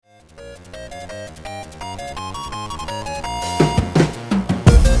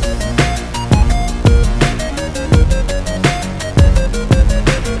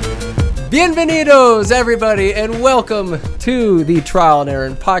Bienvenidos, everybody, and welcome to the Trial and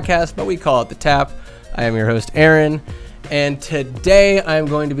Aaron podcast, but we call it The Tap. I am your host, Aaron, and today I'm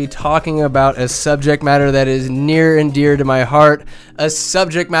going to be talking about a subject matter that is near and dear to my heart, a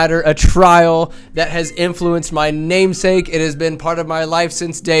subject matter, a trial that has influenced my namesake. It has been part of my life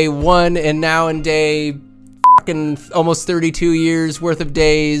since day one, and now in day fucking almost 32 years worth of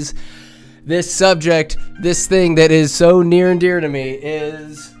days, this subject, this thing that is so near and dear to me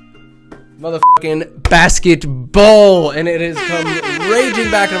is motherfucking basketball, and it has come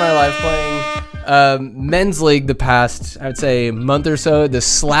raging back into my life playing men's league the past, I would say, month or so. The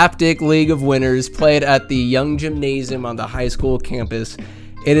Slapdick League of Winners played at the Young Gymnasium on the high school campus.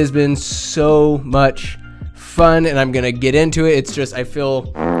 It has been so much fun, and I'm gonna get into it. It's just I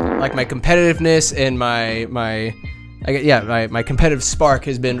feel like my competitiveness and my competitive spark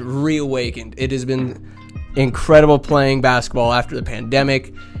has been reawakened. It has been incredible playing basketball after the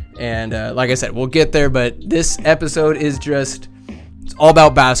pandemic. And like I said, we'll get there, but this episode is just, it's all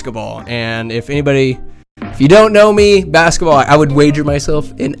about basketball. And if you don't know me, basketball, I would wager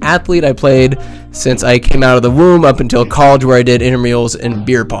myself an athlete. I played since I came out of the womb up until college, where I did intramurals and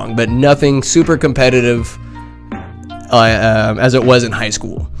beer pong, but nothing super competitive as it was in high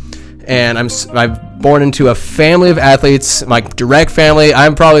school. And I'm born into a family of athletes, my direct family.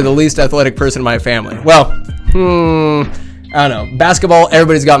 I'm probably the least athletic person in my family. Well, I don't know. Basketball,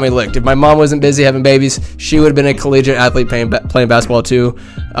 everybody's got me licked. If my mom wasn't busy having babies, she would have been a collegiate athlete playing basketball too.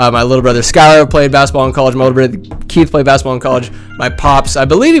 My little brother Skylar played basketball in college. My older brother Keith played basketball in college. My pops, I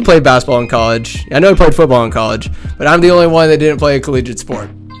believe he played basketball in college. I know he played football in college, but I'm the only one that didn't play a collegiate sport.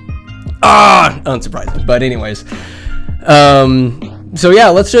 Unsurprising. But anyways, so yeah,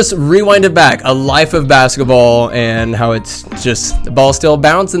 let's just rewind it back. A life of basketball and how it's just, the ball's still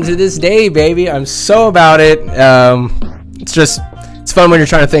bouncing to this day, baby. I'm so about it. It's fun when you're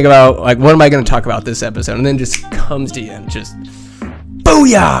trying to think about, like, what am I going to talk about this episode? And then just comes to you and just,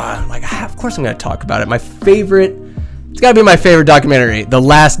 booyah! I'm like, of course I'm going to talk about it. It's got to be my favorite documentary, The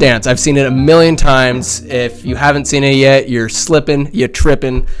Last Dance. I've seen it a million times. If you haven't seen it yet, you're slipping, you're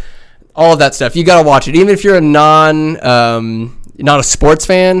tripping, all of that stuff. You got to watch it. Even if you're not a sports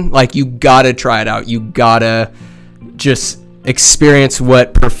fan, like, you got to try it out. You got to just experience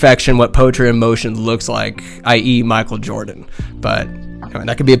what perfection, what poetry in motion looks like, i.e. Michael Jordan. But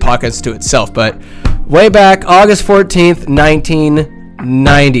that could be a podcast to itself. But way back, August 14th,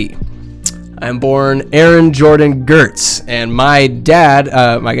 1990, I'm born Aaron Jordan Gertz. And my dad,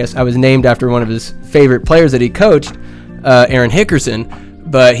 I guess I was named after one of his favorite players that he coached, Aaron Hickerson.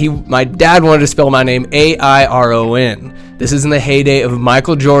 But my dad wanted to spell my name A-I-R-O-N. This is in the heyday of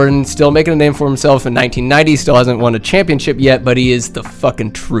Michael Jordan, still making a name for himself in 1990. Still hasn't won a championship yet, but he is the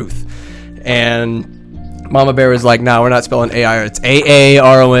fucking truth. And Mama Bear was like, "No, we're not spelling A-I, it's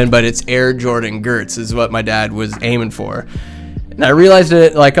A-A-R-O-N, but it's Air Jordan Gertz," is what my dad was aiming for. And I realized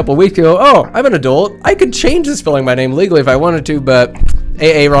it like a couple of weeks ago. Oh, I'm an adult. I could change the spelling of my name legally if I wanted to, but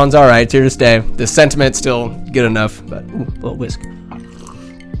A-A-Ron's all right. It's here to stay. The sentiment's still good enough, but a little whisk.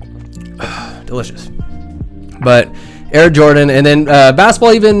 Delicious. But Air Jordan, and then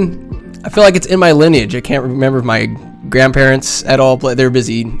basketball, even, I feel like it's in my lineage. I can't remember if my grandparents at all played. They're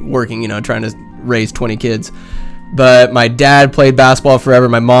busy working, trying to raise 20 kids. But my dad played basketball forever.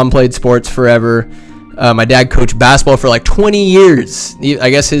 My mom played sports forever. My dad coached basketball for like 20 years. I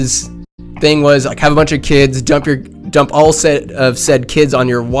guess his thing was, like, have a bunch of kids, dump all set of said kids on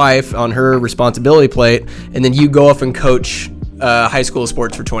your wife, on her responsibility plate, and then you go off and coach high school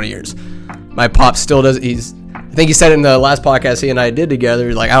sports for 20 years. My pop still does. I think he said it in the last podcast he and I did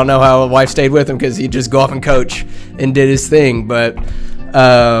together. Like, I don't know how a wife stayed with him, because he'd just go off and coach and did his thing. But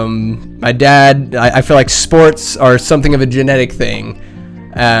my dad, I feel like sports are something of a genetic thing.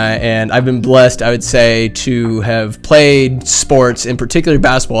 And I've been blessed, I would say, to have played sports, in particular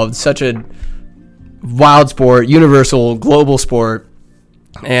basketball. It's such a wild sport, universal, global sport.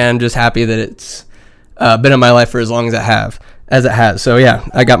 And just happy that it's been in my life for as long as it has. So yeah,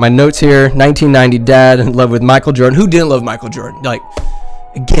 I got my notes here. 1990 dad, in love with Michael Jordan. Who didn't love Michael Jordan? Like,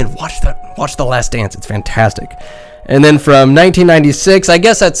 again, watch The Last Dance. It's fantastic. And then from 1996, I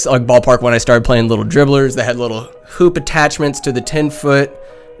guess that's like ballpark when I started playing little dribblers. They had little hoop attachments to the 10-foot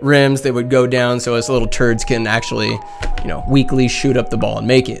rims. They would go down so us little turds can actually, weekly shoot up the ball and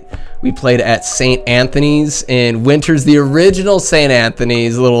make it. We played at St. Anthony's in Winters, the original St.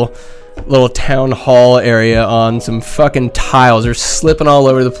 Anthony's, little town hall area on some fucking tiles. They're slipping all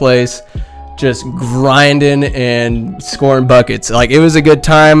over the place, just grinding and scoring buckets. Like, it was a good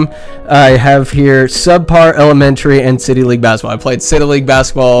time. I have here subpar elementary and city league basketball. I played city league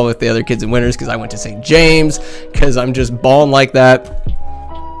basketball with the other kids in Winters because I went to St. James, because I'm just balling like that.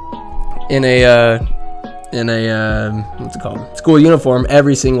 in a what's it called? School uniform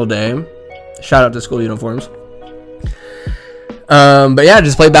every single day. Shout out to school uniforms. But yeah,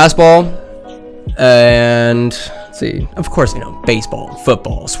 just played basketball, and let's see, of course, baseball,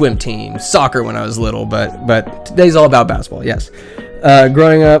 football, swim team, soccer when I was little, but today's all about basketball. Yes.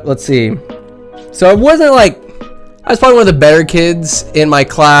 Growing up, let's see. So I was probably one of the better kids in my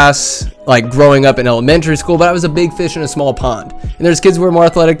class, like growing up in elementary school, but I was a big fish in a small pond. And there's kids who were more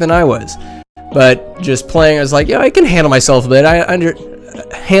athletic than I was. But just playing, I was like, I can handle myself a bit.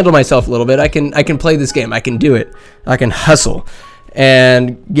 Handle myself a little bit. I can play this game. I can do it. I can hustle.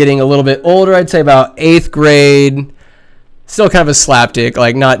 And getting a little bit older, I'd say about 8th grade, still kind of a slapdick,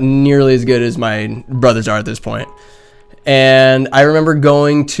 like not nearly as good as my brothers are at this point. And I remember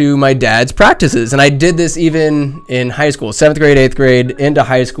going to my dad's practices, and I did this even in high school, 7th grade, 8th grade, into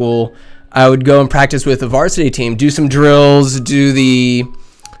high school. I would go and practice with the varsity team, do some drills, do the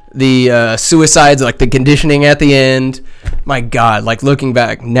suicides, like the conditioning at the end. My God, like looking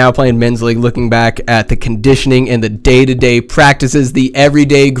back, now playing men's league, looking back at the conditioning and the day-to-day practices, the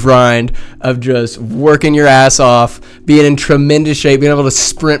everyday grind of just working your ass off, being in tremendous shape, being able to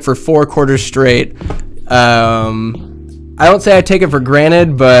sprint for 4 quarters straight. I don't say I take it for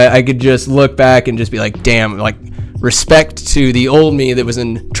granted, but I could just look back and just be like, damn, like respect to the old me that was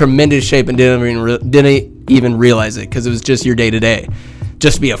in tremendous shape and didn't even realize it, because it was just your day-to-day.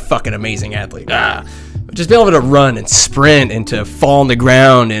 Just to be a fucking amazing athlete. Just be able to run and sprint and to fall on the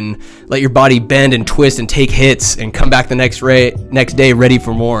ground and let your body bend and twist and take hits and come back the next day ready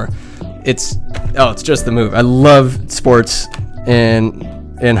for more. It's just the move. I love sports, and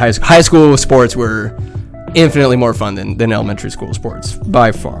in high school sports were infinitely more fun than elementary school sports by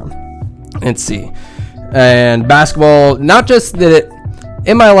far. Let's see. And basketball, not just that it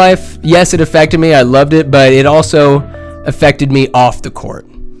in my life, yes, it affected me. I loved it, but it also affected me off the court,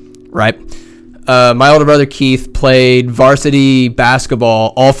 right? My older brother Keith played varsity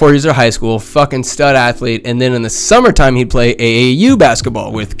basketball all 4 years of high school, fucking stud athlete, and then in the summertime he'd play AAU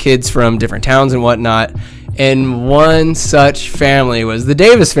basketball with kids from different towns and whatnot. And one such family was the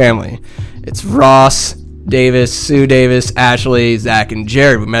Davis family. It's Ross Davis, Sue Davis, Ashley, Zach, and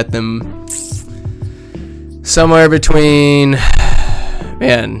Jared. We met them somewhere between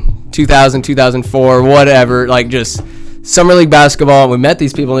 2000, 2004, whatever, like just summer league basketball. And we met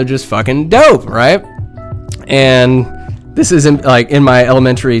these people and they're just fucking dope, right? And this isn't like in my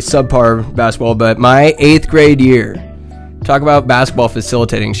elementary subpar basketball, but my 8th grade year, talk about basketball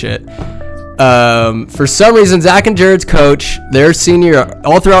facilitating shit. For some reason, Zach and Jared's coach, their senior,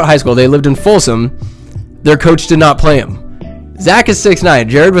 all throughout high school, they lived in Folsom. Their coach did not play him. Zach is 6'9",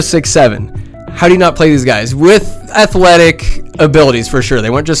 Jared was 6'7". How do you not play these guys? With athletic abilities, for sure. They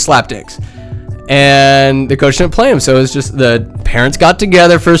weren't just slapdicks. And the coach didn't play him, so it was just the parents got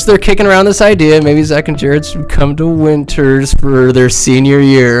together. First, they're kicking around this idea. Maybe Zach and Jared should come to Winters for their senior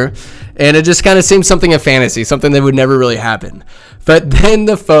year. And it just kind of seemed something of fantasy, something that would never really happen. But then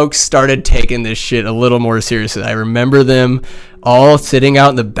the folks started taking this shit a little more seriously. I remember them all sitting out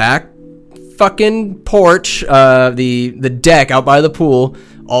in the back fucking porch, the deck out by the pool,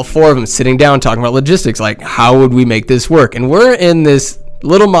 all 4 of them sitting down talking about logistics, like how would we make this work. And we're in this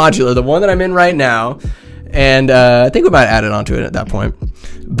little modular, the one that I'm in right now, and I think we might add it onto it at that point,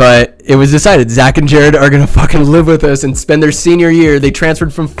 but it was decided Zach and Jared are gonna fucking live with us and spend their senior year. They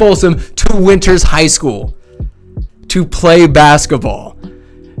transferred from Folsom to Winters High School to play basketball.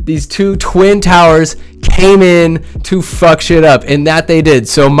 These 2 twin towers came in to fuck shit up, and that they did.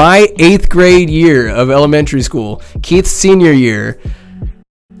 So my 8th grade year of elementary school, Keith's senior year,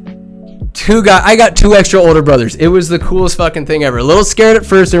 I got 2 extra older brothers. It was the coolest fucking thing ever. A little scared at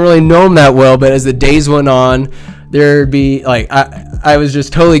first, didn't really know them that well, but as the days went on, there'd be like, I was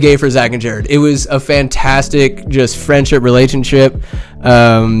just totally gay for Zach and Jared. It was a fantastic just friendship relationship.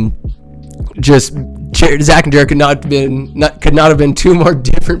 Zach and Jared could not have been 2 more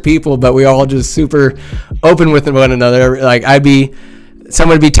different people, but we all just super open with one another. Like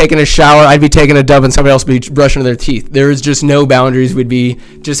someone would be taking a shower, I'd be taking a dump, and somebody else would be brushing their teeth. There was just no boundaries. We'd be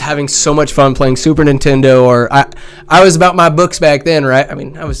just having so much fun playing Super Nintendo, or I was about my books back then, right? I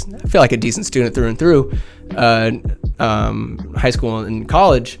mean, I feel like a decent student through and through, high school and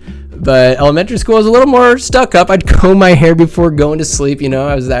college, but elementary school was a little more stuck up. I'd comb my hair before going to sleep,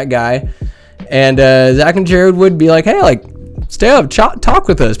 I was that guy. And Zach and Jared would be like, hey, like, stay up, talk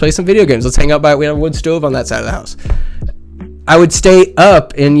with us, play some video games. Let's hang out we had a wood stove on that side of the house. I would stay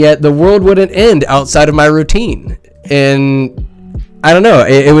up, and yet the world wouldn't end outside of my routine. And I don't know,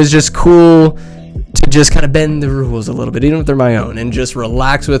 it was just cool to just kind of bend the rules a little bit, even if they're my own, and just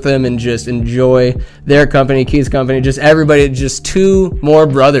relax with them and just enjoy their company, Keith's company, just everybody, just 2 more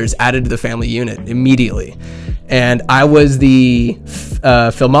brothers added to the family unit immediately. And I was the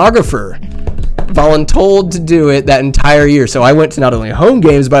filmographer, voluntold to do it that entire year. So I went to not only home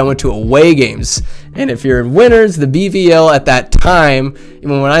games, but I went to away games. And if you're in Winners, the BVL at that time,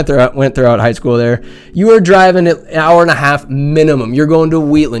 even when I went throughout high school there, you were driving an hour and a half minimum. You're going to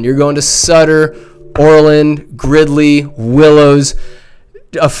Wheatland, you're going to Sutter, Orland, Gridley, Willows,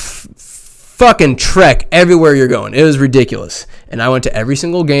 a fucking trek everywhere you're going. It was ridiculous. And I went to every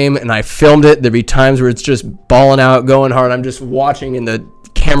single game and I filmed it. There'd be times where it's just balling out, going hard. I'm just watching and the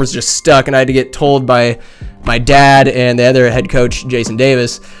camera's just stuck, and I had to get told by my dad and the other head coach, Jason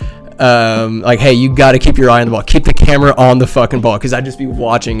Davis, like, hey, you got to keep your eye on the ball, keep the camera on the fucking ball, because I'd just be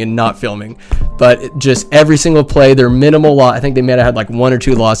watching and not filming. But just every single play, their minimal loss, I think they might have had like 1 or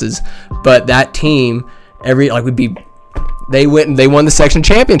 2 losses, but that team, they went and they won the section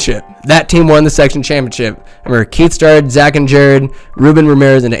championship. That team won the section championship. I remember Keith started, Zach and Jared, Ruben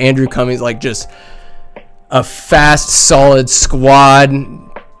Ramirez, and Andrew Cummings, like just a fast, solid squad.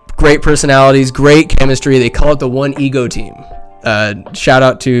 Great personalities, great chemistry. They call it the One Ego Team. Shout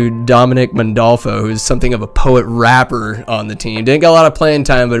out to Dominic Mondolfo, who's something of a poet rapper on the team. Didn't get a lot of playing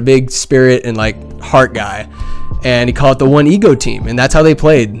time, but a big spirit and like heart guy. And he called it the One Ego Team, and that's how they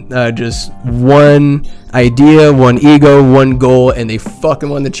played. Just one idea, one ego, one goal, and they fucking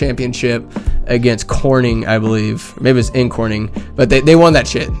won the championship against Corning, I believe. Maybe it was in Corning, but they won that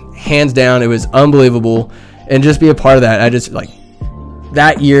shit hands down. It was unbelievable, and just be a part of that. I just like.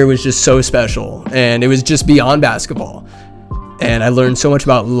 That year was just so special, and it was just beyond basketball, and I learned so much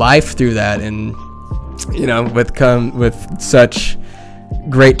about life through that. And you know, with such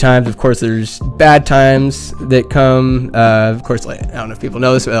great times, of course there's bad times that come. Of course, like, I don't know if people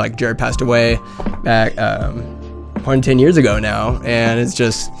know this, but like Jared passed away back more than 10 years ago now, and it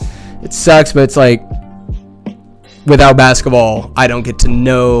sucks, but it's like without basketball I don't get to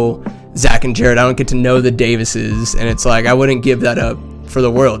know Zach and Jared, I don't get to know the Davises, and it's like I wouldn't give that up for the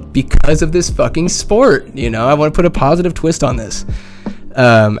world because of this fucking sport. You know, I want to put a positive twist on this.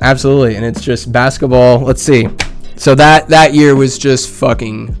 Absolutely. And it's just basketball. Let's see. So that year was just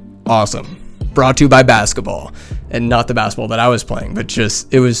fucking awesome. Brought to you by basketball, and not the basketball that I was playing, but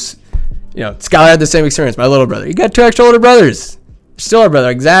just, it was, you know, Skylar had the same experience. My little brother, he got 2 extra older brothers. Still our brother.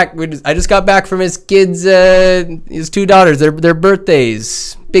 Like Zach, I just got back from his kids, his 2 daughters, their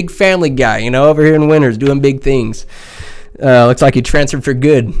birthdays. Big family guy, you know, over here in Winners doing big things. Looks like he transferred for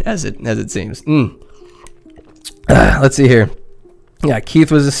good, as it seems. Let's see here. Yeah,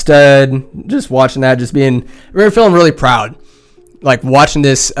 Keith was a stud. Just watching that, we're feeling really proud. Like watching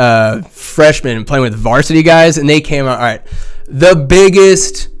this freshman playing with varsity guys, and they came out, all right, the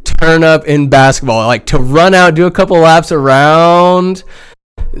biggest turn up in basketball. Like to run out, do a couple laps around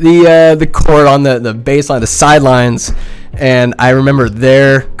the court on the baseline, the sidelines. And I remember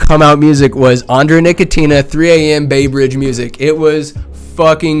their come out music was Andre Nicotina, 3 a.m. Bay Bridge music. It was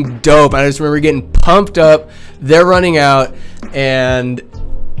fucking dope. I just remember getting pumped up. They're running out, and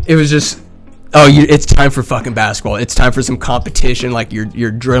it was just, it's time for fucking basketball. It's time for some competition. Like your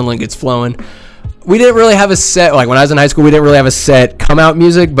adrenaline gets flowing. We didn't really have a set. Like when I was in high school, we didn't really have a set come out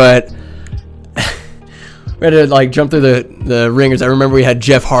music, but we had to like jump through the ringers. I remember we had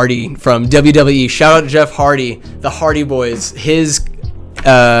Jeff Hardy from WWE. Shout out to Jeff Hardy, the Hardy Boys. His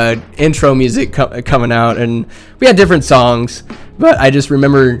intro music coming out, and we had different songs, but I just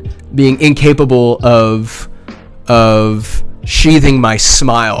remember being incapable of sheathing my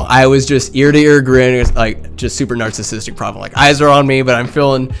smile. I was just ear to ear grin. It was like just super narcissistic problem. Like eyes are on me, but I'm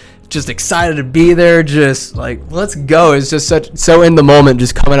feeling just excited to be there. Just like, let's go. It's just so in the moment,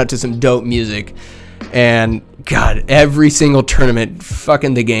 just coming out to some dope music. And God, every single tournament,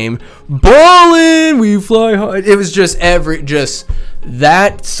 fucking the game, ballin', we fly high. It was just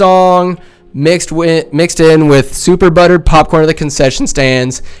that song mixed in with super buttered popcorn at the concession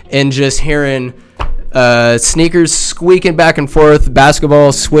stands, and just hearing sneakers squeaking back and forth,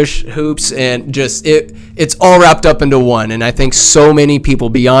 basketball swish hoops, and just it's all wrapped up into one. And I think so many people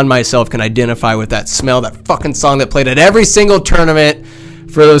beyond myself can identify with that smell, that fucking song that played at every single tournament.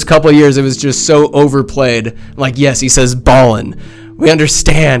 For those couple of years, it was just so overplayed. Like, yes, he says ballin'. We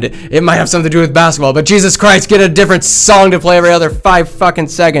understand. It might have something to do with basketball, but Jesus Christ, get a different song to play every other 5 fucking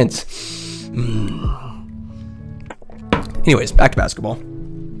seconds. Anyways, back to basketball.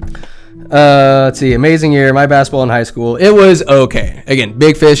 Let's see. Amazing year. My basketball in high school. It was okay. Again,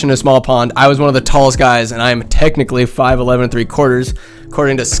 big fish in a small pond. I was one of the tallest guys, and I'm technically 5'11 3/4.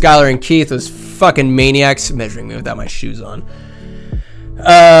 According to Skylar and Keith, those fucking maniacs measuring me without my shoes on.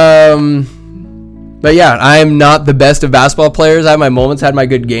 But yeah, I'm not the best of basketball players. I have my moments, had my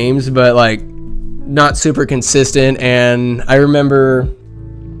good games, but like not super consistent. And I remember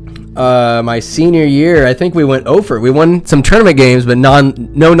my senior year, I think we went over. We won some tournament games, but no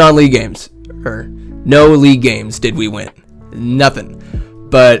non-league games. Or no league games did we win. Nothing.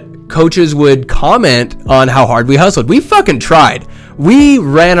 But coaches would comment on how hard we hustled. We fucking tried. We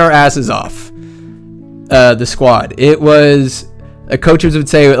ran our asses off. The squad. It was... coaches would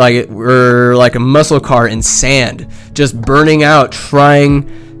say like we're like a muscle car in sand, just burning out,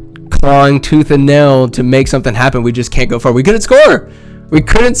 clawing tooth and nail to make something happen. We just can't go far. We couldn't score.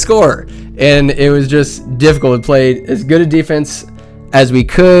 And it was just difficult to play as good a defense as we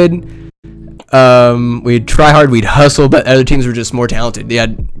could. We'd try hard, we'd hustle, but other teams were just more talented. They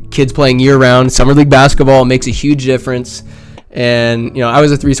had kids playing year round. Summer league basketball makes a huge difference. And, you know, I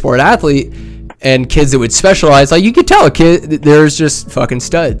was a 3-sport athlete, and kids that would specialize, like you could tell a kid, there's just fucking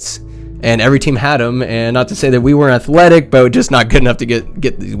studs, and every team had them. And not to say that we weren't athletic, but just not good enough to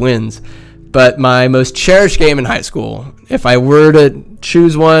get these wins. But my most cherished game in high school, if I were to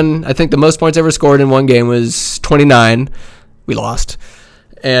choose one, I think the most points I ever scored in one game was 29. We lost.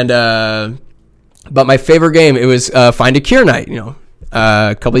 And but my favorite game, it was Find a Cure night. You know,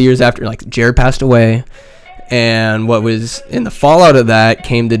 a couple of years after, like Jared passed away. And what was in the fallout of that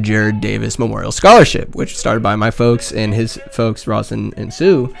came the Jared Davis Memorial Scholarship, which started by my folks and his folks, Ross and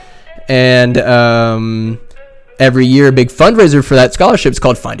Sue. And every year, a big fundraiser for that scholarship is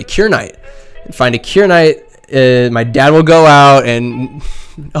called Find a Cure Night. And Find a Cure Night, my dad will go out and,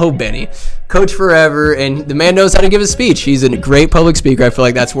 Benny, coach forever. And the man knows how to give a speech. He's a great public speaker. I feel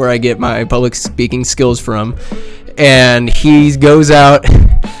like that's where I get my public speaking skills from. And he goes out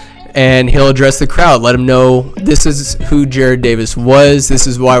and he'll address the crowd, let them know this is who Jared Davis was. This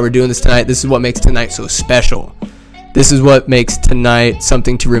is why we're doing this tonight. This is what makes tonight so special. This is what makes tonight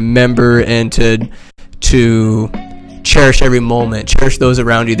something to remember and to cherish every moment. Cherish those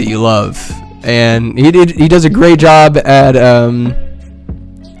around you that you love. And he does a great job at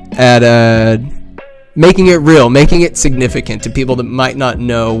making it real, making it significant to people that might not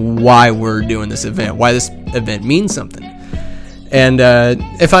know why we're doing this event, why this event means something. And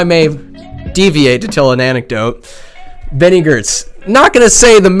if I may deviate to tell an anecdote, Benny Gertz, not going to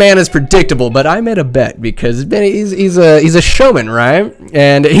say the man is predictable, but I made a bet because Benny, he's a showman, right?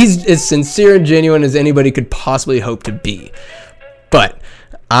 And he's as sincere and genuine as anybody could possibly hope to be. But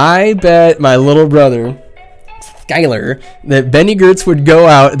I bet my little brother, Skylar, that Benny Gertz would go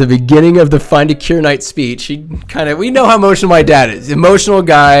out at the beginning of the Find a Cure Night speech. We know how emotional my dad is. Emotional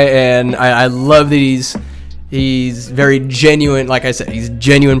guy, and I love that he's very genuine. Like I said, he's a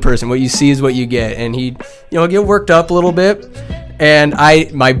genuine person. What you see is what you get. And he'll get worked up a little bit. And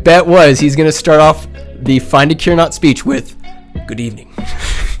my bet was he's going to start off the Find a Cure Not speech with, "Good evening."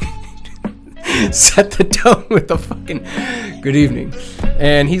 Set the tone with the fucking "good evening."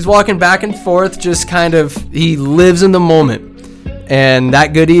 And he's walking back and forth, just kind of, he lives in the moment. And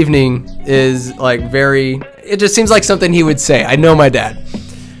that "good evening" is like it just seems like something he would say. I know my dad.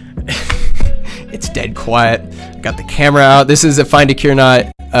 It's dead quiet. I got the camera out. This is a Find a Cure Not.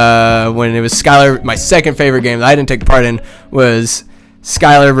 When it was Skylar, my second favorite game that I didn't take part in was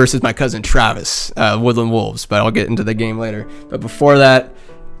Skylar versus my cousin Travis, Woodland Wolves. But I'll get into the game later. But before that,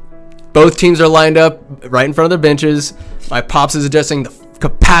 both teams are lined up right in front of their benches. My pops is addressing the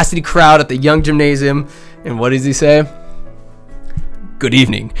capacity crowd at the Young Gymnasium. And what does he say? "Good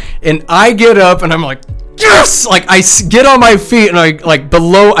evening." And I get up and I'm like, yes! Like I get on my feet and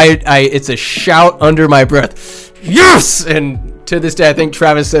it's a shout under my breath. Yes! And to this day, I think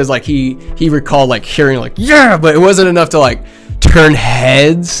Travis says like he recalled like hearing like, yeah, but it wasn't enough to like turn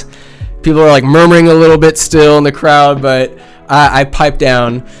heads. People are like murmuring a little bit still in the crowd, but I piped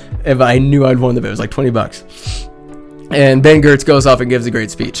down and I knew I'd won the bet. It was like $20. And Ben Gertz goes off and gives a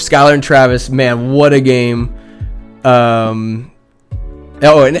great speech. Skylar and Travis, man, what a game. And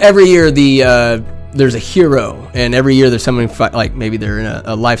every year there's a hero, and every year there's someone like maybe they're in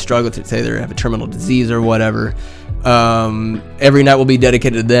a life struggle, to say they have a terminal disease or whatever. Every night will be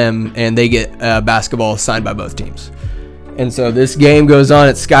dedicated to them, and they get basketball signed by both teams. And so this game goes on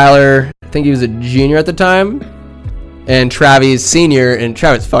at Skylar. I think he was a junior at the time, and Travis senior, and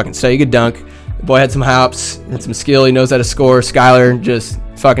Travis fucking stud. He could dunk. The boy had some hops, had some skill. He knows how to score. Skylar just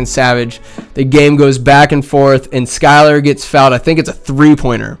fucking savage. The game goes back and forth, and Skylar gets fouled. I think it's a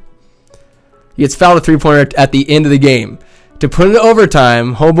three-pointer. He gets fouled a three-pointer at the end of the game. To put it in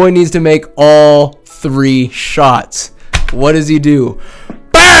overtime, homeboy needs to make all 3 shots. What does he do?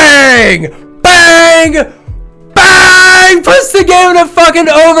 Bang! Bang! bang! Puts the game in a fucking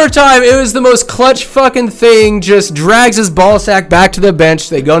overtime. It was the most clutch fucking thing. Just drags his ball sack back to the bench.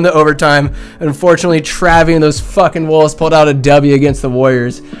 They go into overtime. Unfortunately, Travi and those fucking Wolves pulled out a W against the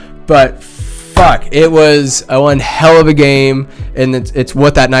Warriors. But fuck, it was one hell of a game, and it's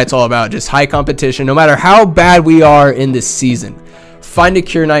what that night's all about. Just high competition. No matter how bad we are in this season, Find a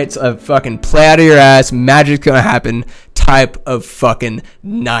Cure night's a fucking play out of your ass, magic's gonna happen type of fucking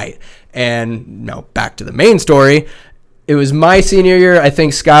night. And now back to the main story. It was my senior year. I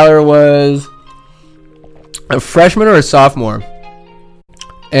think Skylar was a freshman or a sophomore.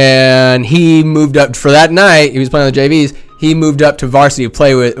 And he moved up for that night. He was playing with JVs. He moved up to varsity to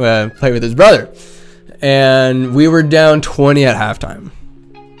play with his brother. And we were down 20 at halftime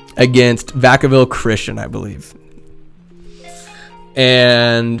against Vacaville Christian, I believe.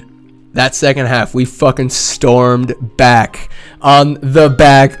 And that second half, we fucking stormed back on the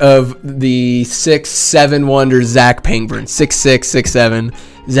back of the 6'7" wonder Zach Pangburn. 6'6", 6'7",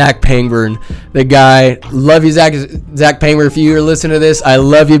 Zach Pangburn. The guy, love you, Zach Pangburn. If you're listening to this, I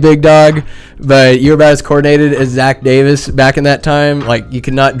love you, big dog. But you're about as coordinated as Zach Davis back in that time. Like, you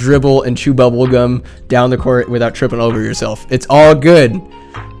could not dribble and chew bubble gum down the court without tripping over yourself. It's all good.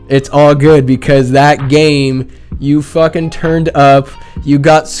 It's all good because that game, you fucking turned up. You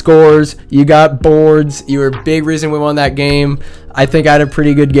got scores. You got boards. You were a big reason we won that game. I think I had a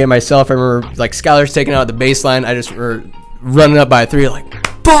pretty good game myself. I remember, like, Skylar's taking out the baseline. I just were running up by a three,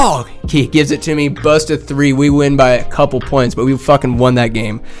 like, ball. He gives it to me, bust a three. We win by a couple points, but we fucking won that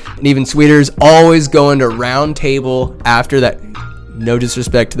game. And even sweeter is always going to round table after that. No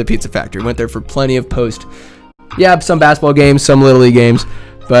disrespect to the Pizza Factory. Went there for plenty of post. Yeah, some basketball games, some Little League games,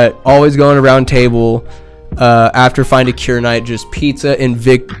 but always going around table after Find a Cure night. Just pizza and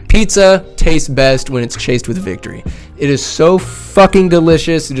pizza tastes best when it's chased with victory. It is so fucking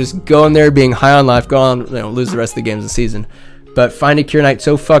delicious. Just go in there being high on life, go on, lose the rest of the games of the season. But Find a Cure night,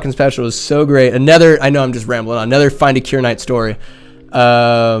 so fucking special. It was so great. I know I'm just rambling on. Another Find a Cure night story.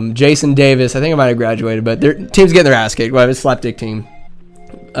 Jason Davis, I think I might have graduated, but their team's getting their ass kicked. Well, it was a slapdick team.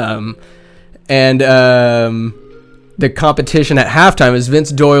 The competition at halftime is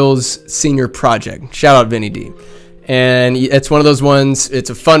Vince Doyle's senior project. Shout out Vinny D. And it's one of those ones,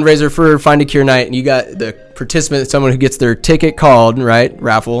 it's a fundraiser for Find a Cure night, and you got the participant, someone who gets their ticket called, right,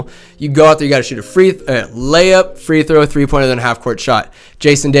 raffle. You go out there, you got to shoot a layup, free throw, three-pointer, then a half-court shot.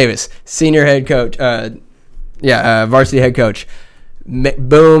 Jason Davis, senior head coach, varsity head coach.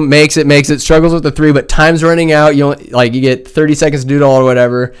 Boom, makes it, struggles with the three, but time's running out. You get 30 seconds to do it all or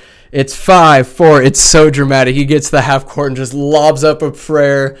whatever. It's 5-4. It's so dramatic. He gets the half court and just lobs up a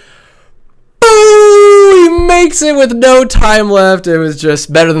prayer. Boom! He makes it with no time left. It was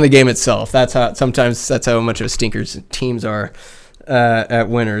just better than the game itself. That's how much of stinkers teams are at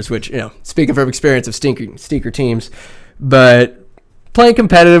winners. Which, speaking from experience of stinker teams, but playing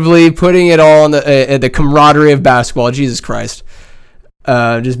competitively, putting it all on the camaraderie of basketball. Jesus Christ.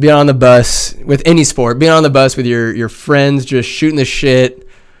 Just being on the bus with any sport, being on the bus with your friends, just shooting the shit.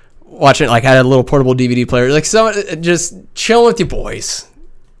 Watching, I had a little portable DVD player, just chilling with your boys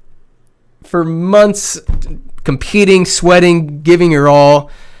for months, competing, sweating, giving your all.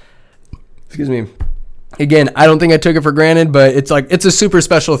 Excuse me. Again, I don't think I took it for granted, but it's a super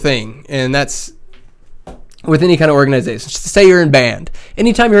special thing, and that's with any kind of organization. Just say you're in band.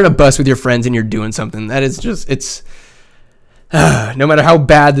 Anytime you're in a bus with your friends and you're doing something, that is just, it's no matter how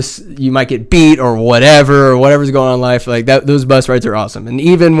bad you might get beat or whatever's going on in life, those bus rides are awesome. And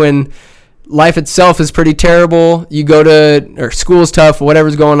even when life itself is pretty terrible, or school's tough,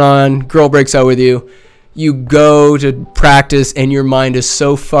 whatever's going on, girl breaks up with you, you go to practice and your mind is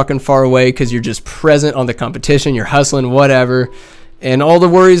so fucking far away because you're just present on the competition, you're hustling, whatever, and all the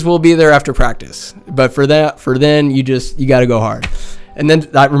worries will be there after practice. But for then, you got to go hard. And then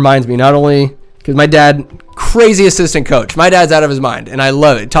that reminds me, not only because my dad, crazy assistant coach. My dad's out of his mind, and I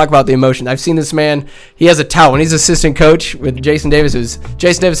love it. Talk about the emotion. I've seen this man. He has a towel. When he's assistant coach with Jason Davis, who's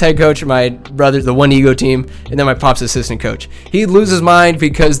Jason Davis head coach, my brother, the One Ego team, and then my pop's assistant coach. He loses his mind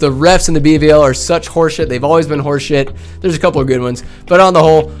because the refs in the BVL are such horseshit. They've always been horseshit. There's a couple of good ones, but on the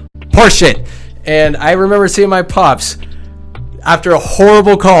whole, horseshit. And I remember seeing my pops, after a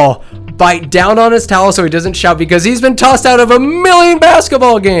horrible call, bite down on his towel so he doesn't shout because he's been tossed out of 1 million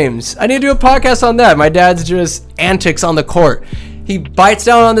basketball games. I need to do a podcast on that. My dad's just antics on the court. He bites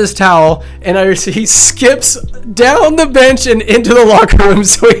down on this towel and he skips down the bench and into the locker room.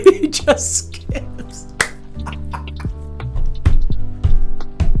 So he just skips.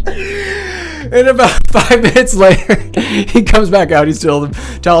 And about 5 minutes later, he comes back out. He's still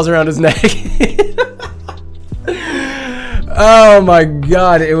the towels around his neck. Oh my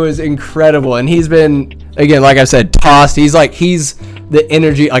God, it was incredible. And he's been again, like I said, tossed. He's the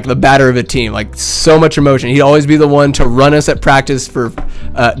energy, like the batter of a team, like so much emotion. He'd always be the one to run us at practice for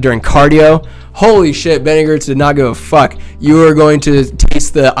during cardio. Holy shit, Benny Gertz did not give a fuck. You are going to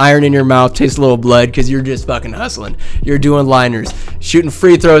taste the iron in your mouth, taste a little blood, because you're just fucking hustling. You're doing liners, shooting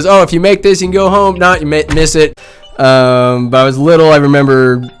free throws. Oh, if you make this, you can go home. No, you miss it. But I was little. I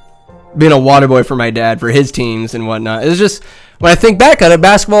remember being a water boy for my dad for his teams and whatnot. It was just, when I think back on it,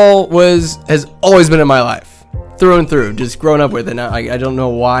 basketball has always been in my life, through and through, just growing up with it. And I don't know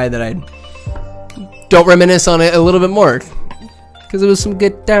why that I don't reminisce on it a little bit more. Because it was some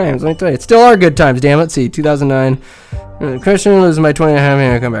good times, let me tell you. It still are good times, damn. Let's see, 2009. Christian loses my 20 and a half,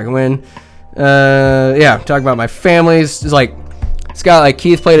 and I come back and win. Talk about my families. It's like, Scott, like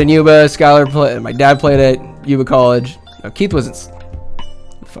Keith played at Yuba. Skylar played, my dad played at Yuba College. No, Keith wasn't,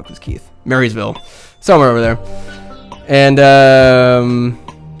 the fuck was Keith? Marysville. Somewhere over there. And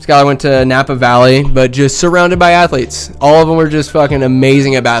Skylar went to Napa Valley, but just surrounded by athletes. All of them were just fucking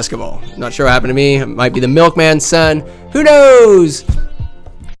amazing at basketball. Not sure what happened to me. It might be the milkman's son. Who knows?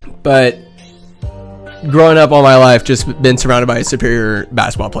 But growing up all my life, just been surrounded by superior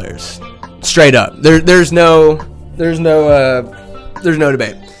basketball players. Straight up. There's no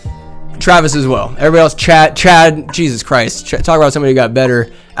debate. Travis as well. Everybody else, Chad, Jesus Christ. Talk about somebody who got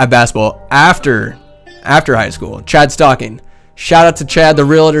better at basketball after high school. Chad Stocking. Shout out to Chad, the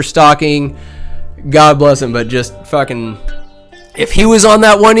realtor Stocking. God bless him, but just fucking, if he was on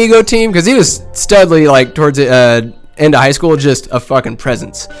that One Ego team, because he was studly, like, towards the end of high school, just a fucking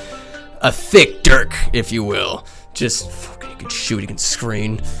presence. A thick Dirk, if you will. Just fucking, he can shoot, he can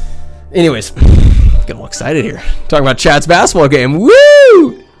screen. Anyways, getting all excited here. Talking about Chad's basketball game.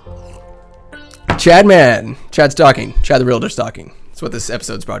 Woo! Chad Stocking. Chad the realtor Stocking. That's what this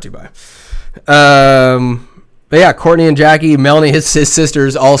episode's brought to you by. But yeah, Courtney and Jackie, Melanie, his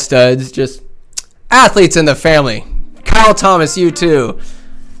sisters, all studs, just athletes in the family. Kyle Thomas, you too.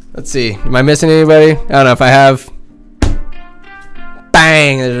 Let's see, am I missing anybody? I don't know if I have.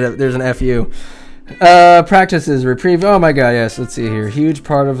 Bang, there's an FU. Practices, reprieve. Oh my god, yes. Let's see here. Huge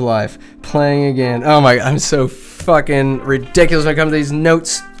part of life. Playing again. Oh my god, I'm so fucking ridiculous when it comes to these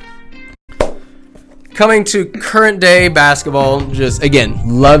notes. Coming to current day basketball, just again,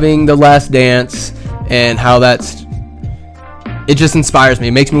 loving The Last Dance and how it just inspires me.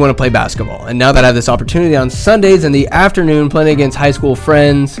 It makes me want to play basketball. And now that I have this opportunity on Sundays in the afternoon playing against high school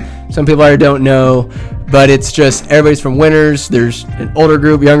friends, some people I don't know, but it's just everybody's from winners. There's an older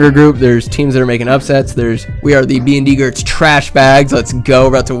group, younger group. There's teams that are making upsets. We are the B&D Gertz trash bags. Let's go. We're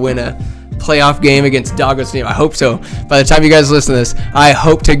about to win a playoff game against Doggo's team. I hope so. By the time you guys listen to this, I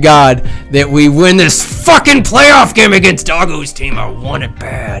hope to God that we win this fucking playoff game against Doggo's team. I want it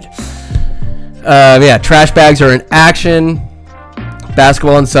bad. Trash bags are in action.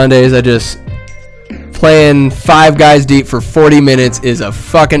 Basketball on Sundays. Playing 5 guys deep for 40 minutes is a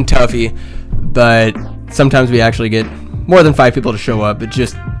fucking toughie, but sometimes we actually get more than 5 people to show up. But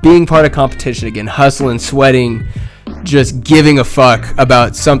just being part of competition again, hustling, sweating, just giving a fuck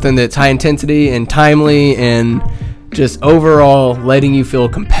about something that's high intensity and timely and just overall letting you feel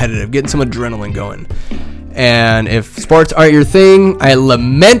competitive, getting some adrenaline going. And if sports aren't your thing, I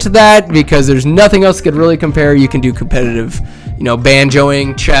lament that, because there's nothing else that could really compare. You can do competitive,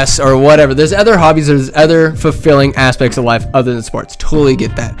 banjoing, chess, or whatever. There's other hobbies, there's other fulfilling aspects of life other than sports. Totally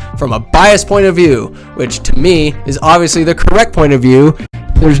get that. From a biased point of view, which to me is obviously the correct point of view,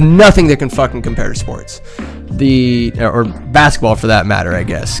 there's nothing that can fucking compare to sports. Or basketball for that matter, I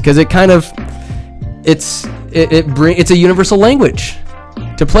guess. Because it's a universal language.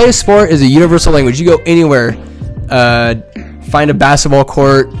 To play a sport is a universal language. You go anywhere, find a basketball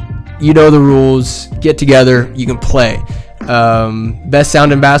court, the rules, get together, you can play. Best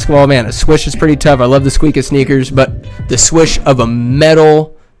sound in basketball, man, a swish is pretty tough. I love the squeak of sneakers, but the swish of a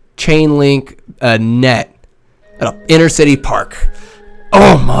metal chain link net at an inner city park.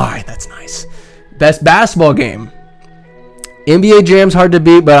 Oh my, that's nice. Best basketball game. NBA Jam's hard to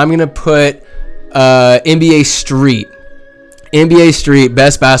beat, but I'm going to put NBA Street. NBA Street,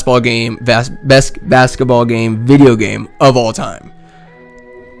 best basketball game, best basketball game, video game of all time.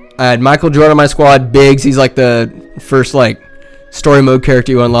 I had Michael Jordan on my squad, Biggs. He's like the first story mode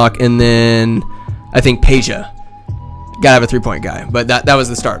character you unlock, and then I think Peja. Gotta have a 3-point guy, but that was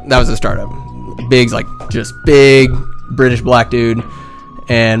the start. That was the start of him. Biggs, just big British black dude,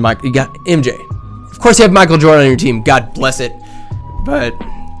 and you got MJ. Of course, you have Michael Jordan on your team. God bless it, but.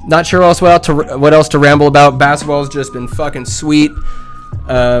 Not sure what else to ramble about. Basketball has just been fucking sweet,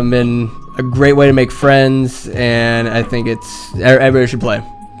 and a great way to make friends, and I think everybody should play.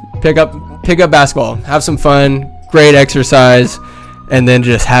 Pick up basketball, have some fun, great exercise, and then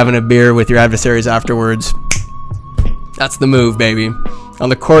just having a beer with your adversaries afterwards. That's the move, baby. On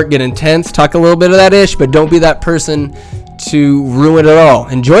the court, get intense, talk a little bit of that ish, but don't be that person to ruin it all.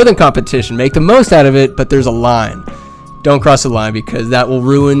 Enjoy the competition, make the most out of it, but there's a line. Don't cross the line, because that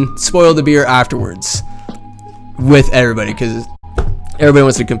will spoil the beer afterwards with everybody, because everybody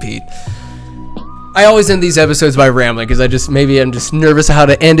wants to compete. I always end these episodes by rambling, because I'm just nervous how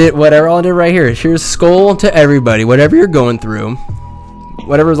to end it. Whatever, I'll end it right here. Here's Skol to everybody. Whatever you're going through,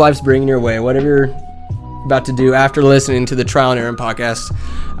 whatever life's bringing your way, whatever you're about to do after listening to the Trial and Error podcast,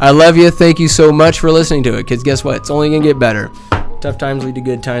 I love you. Thank you so much for listening to it, because guess what? It's only going to get better. Tough times lead to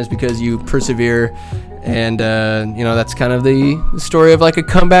good times because you persevere. And, that's kind of the story of like a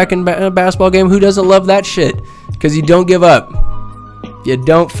comeback in a basketball game. Who doesn't love that shit? Because you don't give up. You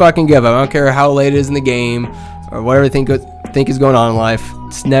don't fucking give up. I don't care how late it is in the game or whatever you think is going on in life.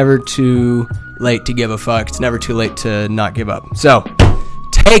 It's never too late to give a fuck. It's never too late to not give up. So,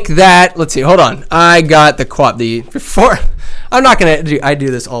 take that. Let's see. Hold on. I got the quad. I'm not going to I do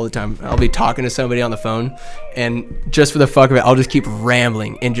this all the time. I'll be talking to somebody on the phone, and just for the fuck of it, I'll just keep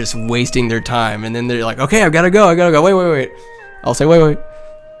rambling and just wasting their time. And then they're like, okay, I've got to go. Wait. I'll say, wait.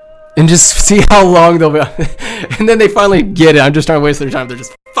 And just see how long they'll be. And then they finally get it. I'm just trying to waste their time. They're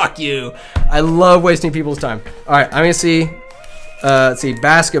just, fuck you. I love wasting people's time. All right, I'm going to see, let's see,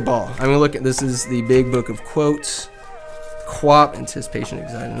 basketball. I'm going to look at, this is the big book of quotes. Quap, anticipation,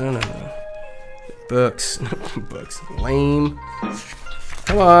 excited. No. Books. Lame.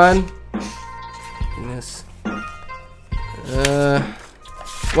 Come on. Goodness.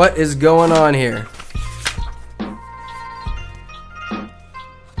 What is going on here?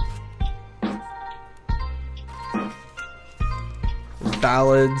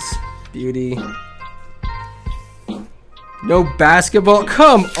 Ballads. Beauty. No basketball?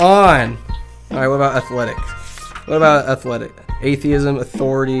 Come on. Alright, what about athletic? Atheism,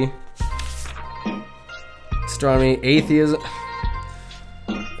 authority. Astronomy, atheism.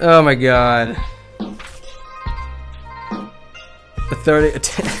 Oh my god. Authority.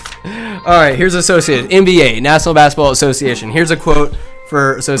 Alright, here's associated. NBA, National Basketball Association. Here's a quote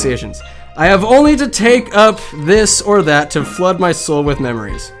for associations. I have only to take up this or that to flood my soul with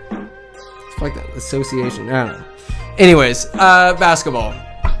memories. It's like that. Association. I don't know. Anyways, basketball.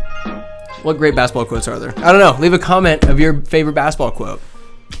 What great basketball quotes are there? I don't know. Leave a comment of your favorite basketball quote.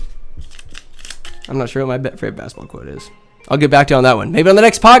 I'm not sure what my favorite basketball quote is. I'll get back to you on that one. Maybe on the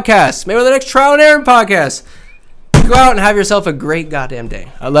next podcast. Maybe on the next Trial and Error podcast. Go out and have yourself a great goddamn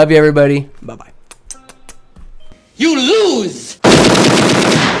day. I love you, everybody. Bye-bye. You lose!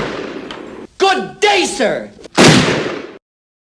 Good day, sir!